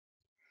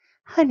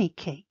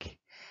Honeycake,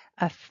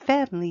 A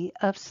Family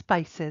of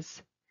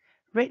Spices,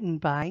 written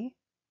by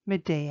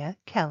Medea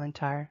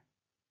Kalantar.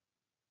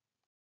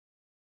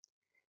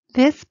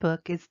 This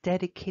book is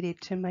dedicated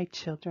to my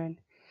children,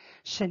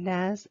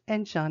 Shanaz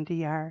and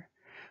Jandiar,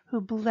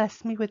 who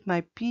blessed me with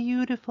my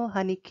beautiful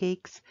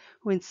honeycakes,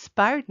 who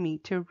inspired me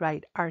to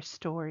write our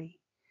story.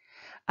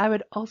 I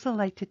would also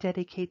like to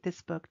dedicate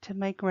this book to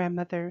my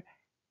grandmother,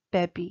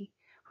 Bebby,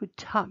 who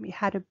taught me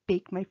how to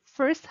bake my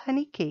first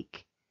honey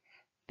cake.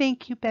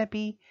 Thank you,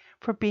 Bebby,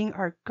 for being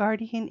our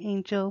guardian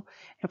angel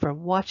and for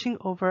watching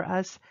over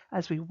us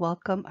as we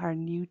welcome our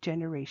new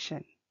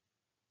generation.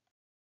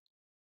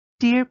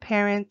 Dear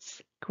parents,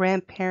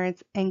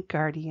 grandparents, and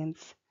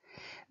guardians,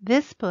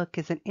 this book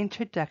is an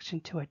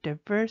introduction to a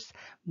diverse,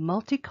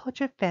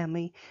 multicultural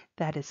family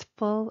that is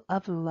full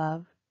of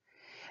love.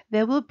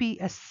 There will be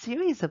a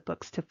series of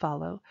books to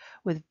follow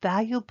with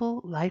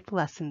valuable life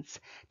lessons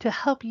to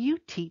help you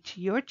teach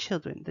your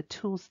children the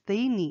tools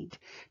they need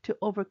to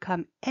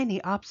overcome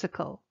any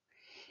obstacle.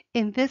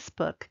 In this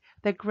book,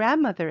 the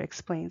grandmother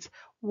explains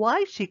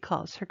why she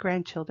calls her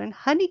grandchildren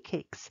honey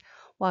cakes,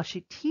 while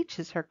she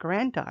teaches her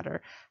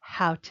granddaughter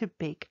how to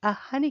bake a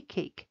honey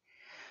cake.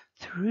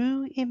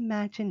 Through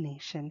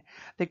imagination,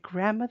 the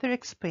grandmother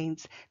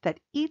explains that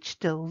each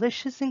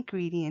delicious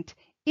ingredient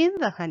in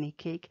the honey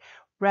cake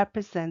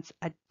represents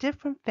a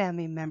different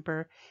family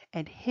member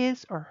and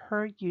his or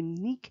her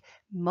unique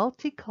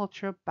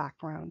multicultural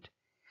background.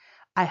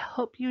 I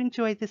hope you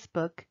enjoy this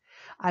book.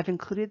 I've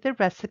included the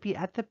recipe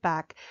at the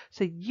back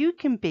so you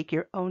can bake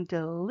your own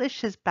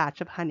delicious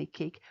batch of honey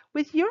cake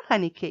with your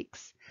honey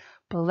cakes.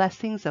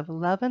 Blessings of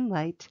love and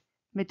light,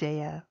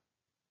 Medea.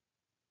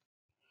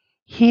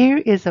 Here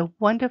is a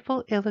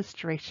wonderful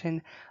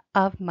illustration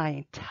of my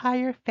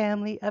entire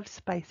family of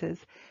spices.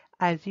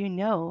 As you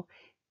know,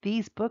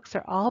 these books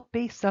are all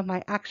based on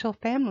my actual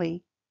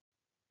family.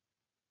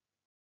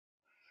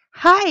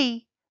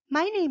 Hi,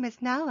 my name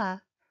is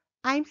Nala.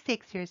 I'm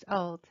 6 years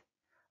old.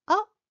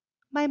 Oh,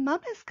 my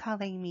mom is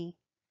calling me.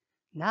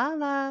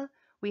 Nala,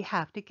 we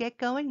have to get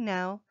going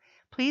now.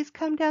 Please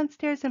come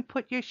downstairs and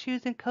put your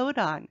shoes and coat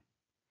on.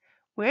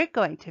 We're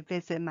going to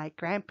visit my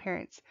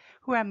grandparents,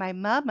 who are my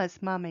mama's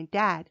mom and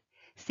dad.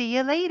 See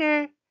you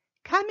later.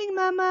 Coming,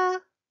 Mama.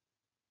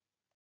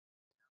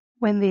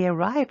 When they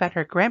arrive at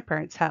her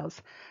grandparents'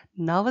 house,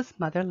 Nala's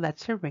mother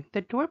lets her ring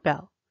the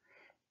doorbell.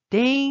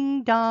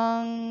 Ding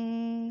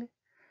dong.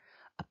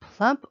 A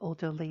plump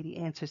older lady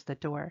answers the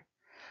door.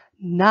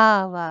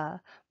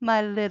 Nala,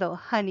 my little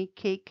honey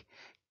cake,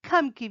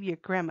 come give your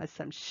grandma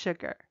some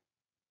sugar.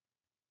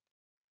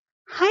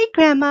 Hi,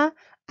 Grandma.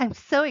 I'm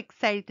so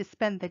excited to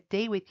spend the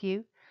day with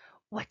you.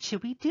 What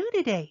should we do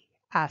today?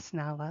 Asked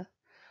Nala.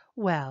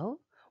 Well,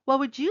 what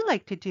would you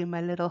like to do,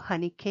 my little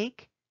honey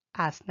cake?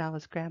 Asked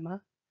Nala's grandma.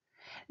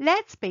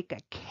 Let's bake a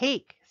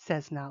cake,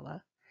 says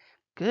Nala.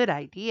 Good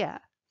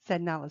idea,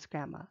 said Nala's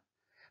grandma.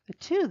 The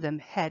two of them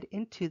head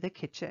into the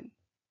kitchen.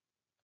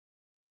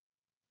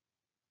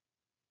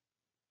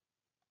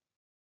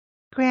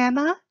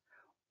 Grandma,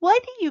 why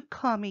do you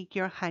call me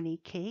your honey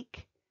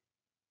cake?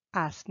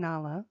 Asked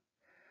Nala.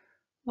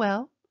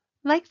 Well,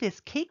 like this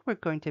cake we're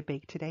going to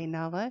bake today,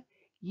 Nala,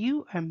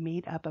 you are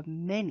made up of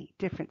many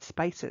different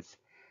spices,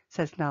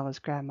 says Nala's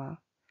grandma.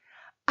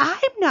 I'm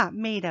not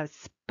made of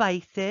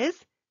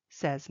spices,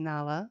 says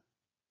Nala.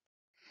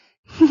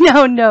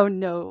 No, no,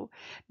 no,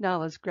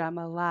 Nala's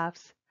grandma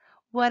laughs.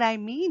 What I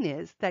mean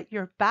is that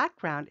your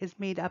background is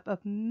made up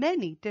of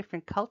many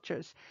different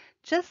cultures,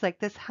 just like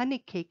this honey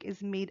cake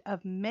is made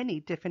of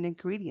many different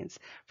ingredients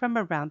from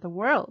around the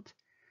world.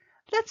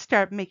 Let's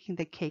start making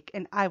the cake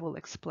and I will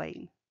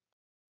explain.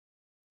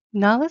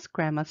 Nala's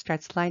grandma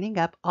starts lining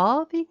up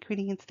all the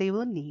ingredients they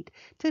will need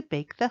to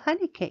bake the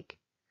honey cake.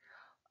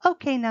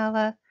 Okay,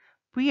 Nala,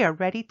 we are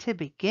ready to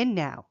begin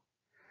now.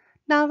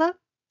 Nala,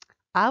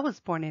 I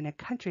was born in a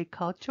country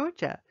called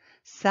Georgia,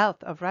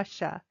 south of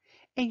Russia,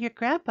 and your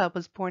grandpa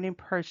was born in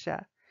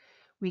Persia.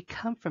 We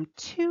come from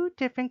two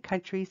different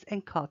countries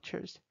and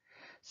cultures.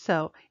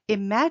 So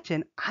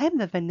imagine I'm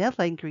the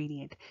vanilla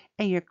ingredient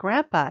and your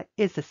grandpa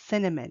is the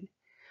cinnamon.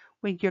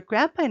 When your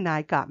grandpa and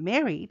I got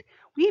married,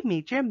 we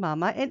made your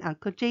mama and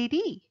Uncle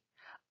JD.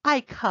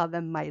 I call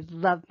them my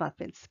love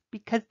muffins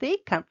because they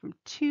come from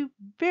two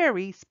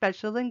very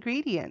special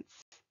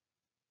ingredients.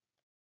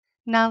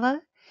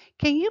 Nala,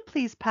 can you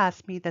please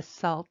pass me the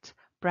salt,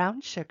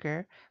 brown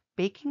sugar,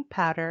 baking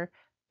powder,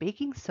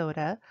 baking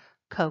soda,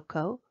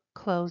 cocoa,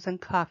 cloves, and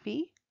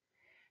coffee?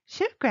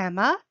 Sure,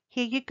 Grandma.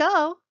 Here you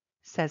go,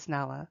 says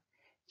Nala.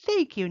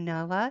 Thank you,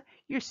 Nala.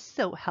 You're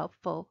so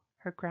helpful,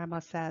 her grandma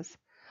says.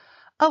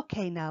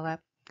 Okay, Nala.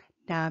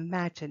 Now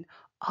imagine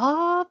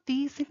all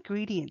these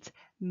ingredients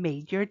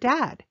made your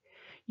dad.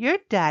 Your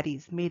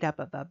daddy's made up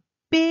of a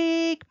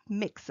big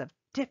mix of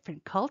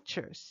different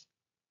cultures.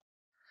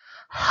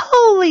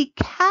 Holy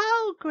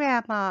cow,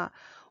 Grandma!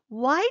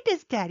 Why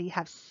does Daddy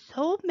have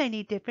so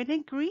many different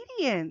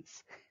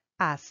ingredients?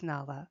 Asked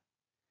Nala.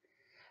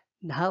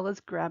 Nala's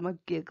grandma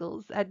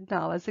giggles at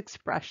Nala's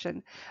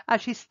expression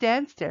as she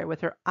stands there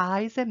with her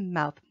eyes and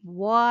mouth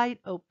wide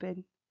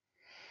open.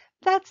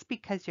 That's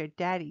because your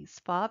daddy's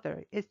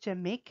father is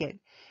Jamaican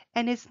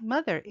and his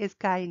mother is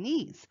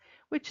Guyanese,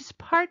 which is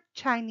part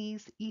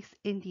Chinese, East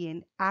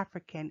Indian,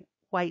 African,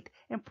 white,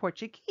 and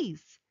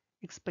Portuguese,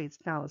 explains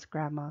Nala's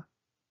grandma.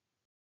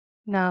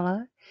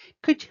 Nala,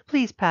 could you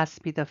please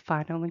pass me the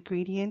final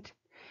ingredient,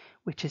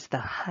 which is the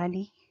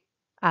honey?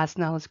 Asked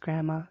Nala's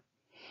grandma.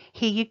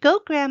 Here you go,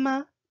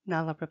 Grandma,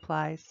 Nala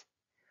replies.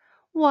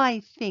 Why,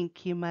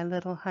 thank you, my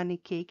little honey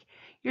cake.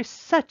 You're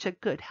such a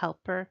good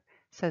helper,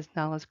 says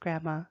Nala's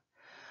grandma.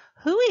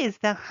 Who is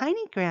the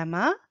honey,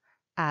 Grandma?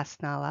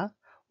 Asked Nala.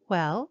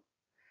 Well,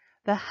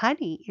 the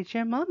honey is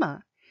your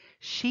mamma.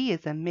 She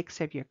is a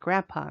mix of your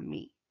grandpa and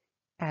me,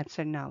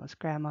 answered Nala's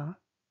grandma.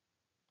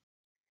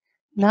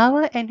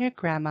 Nala and her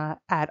grandma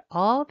add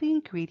all the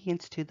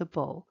ingredients to the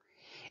bowl,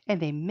 and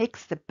they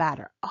mix the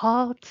batter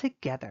all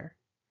together.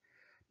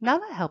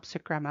 Nala helps her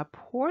grandma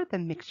pour the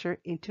mixture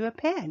into a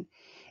pan,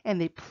 and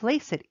they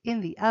place it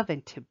in the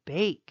oven to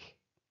bake.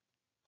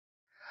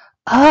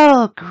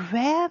 Oh,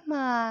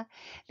 Grandma,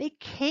 the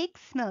cake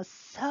smells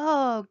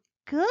so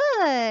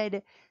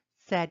good,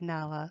 said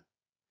Nala.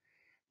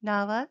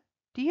 Nala,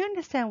 do you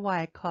understand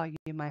why I call you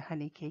my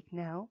honey cake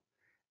now?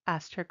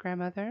 Asked her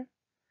grandmother.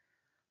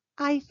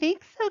 I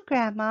think so,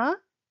 Grandma,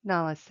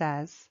 Nala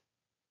says.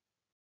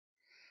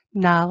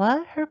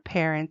 Nala, her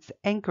parents,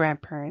 and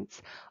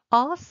grandparents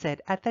all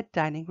sit at the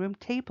dining room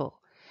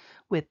table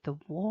with the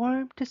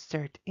warm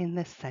dessert in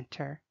the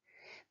center.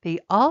 They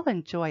all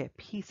enjoy a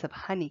piece of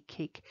honey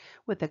cake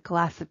with a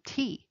glass of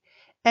tea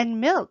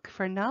and milk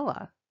for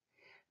Nala.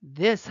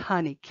 This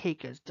honey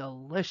cake is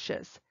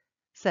delicious,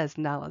 says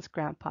Nala's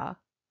grandpa.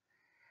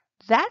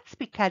 That's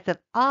because of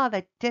all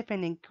the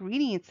different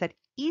ingredients that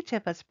each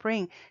of us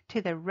bring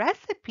to the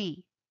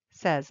recipe,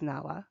 says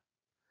Nala.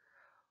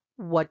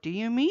 What do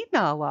you mean,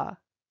 Nala?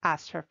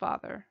 Asked her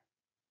father.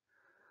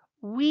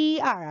 We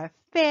are a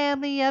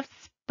family of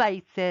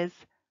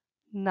spices,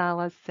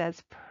 Nala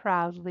says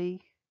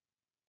proudly.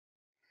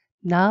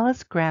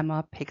 Nala's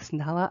grandma picks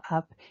Nala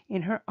up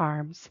in her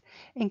arms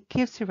and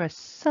gives her a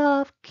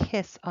soft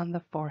kiss on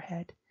the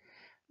forehead.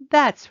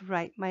 That's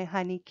right, my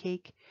honey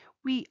cake.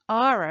 We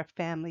are a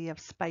family of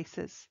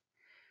spices.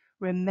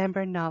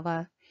 Remember,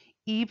 Nala,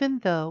 even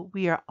though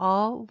we are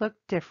all look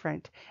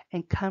different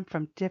and come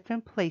from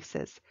different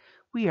places,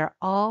 we are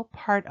all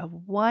part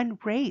of one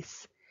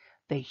race,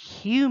 the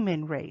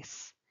human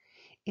race.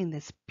 In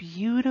this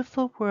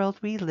beautiful world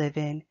we live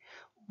in,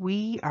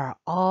 we are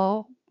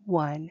all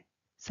one,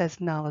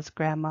 says Nala's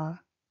grandma.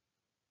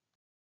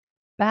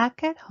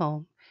 Back at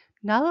home,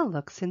 Nala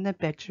looks in the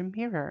bedroom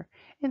mirror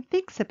and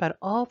thinks about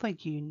all the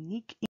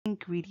unique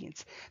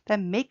ingredients that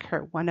make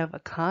her one of a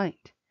kind.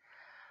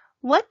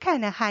 What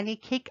kind of honey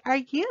cake are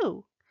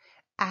you?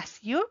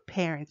 Ask your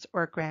parents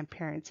or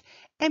grandparents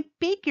and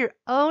bake your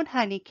own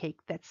honey cake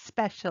that's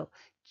special,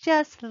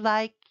 just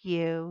like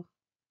you.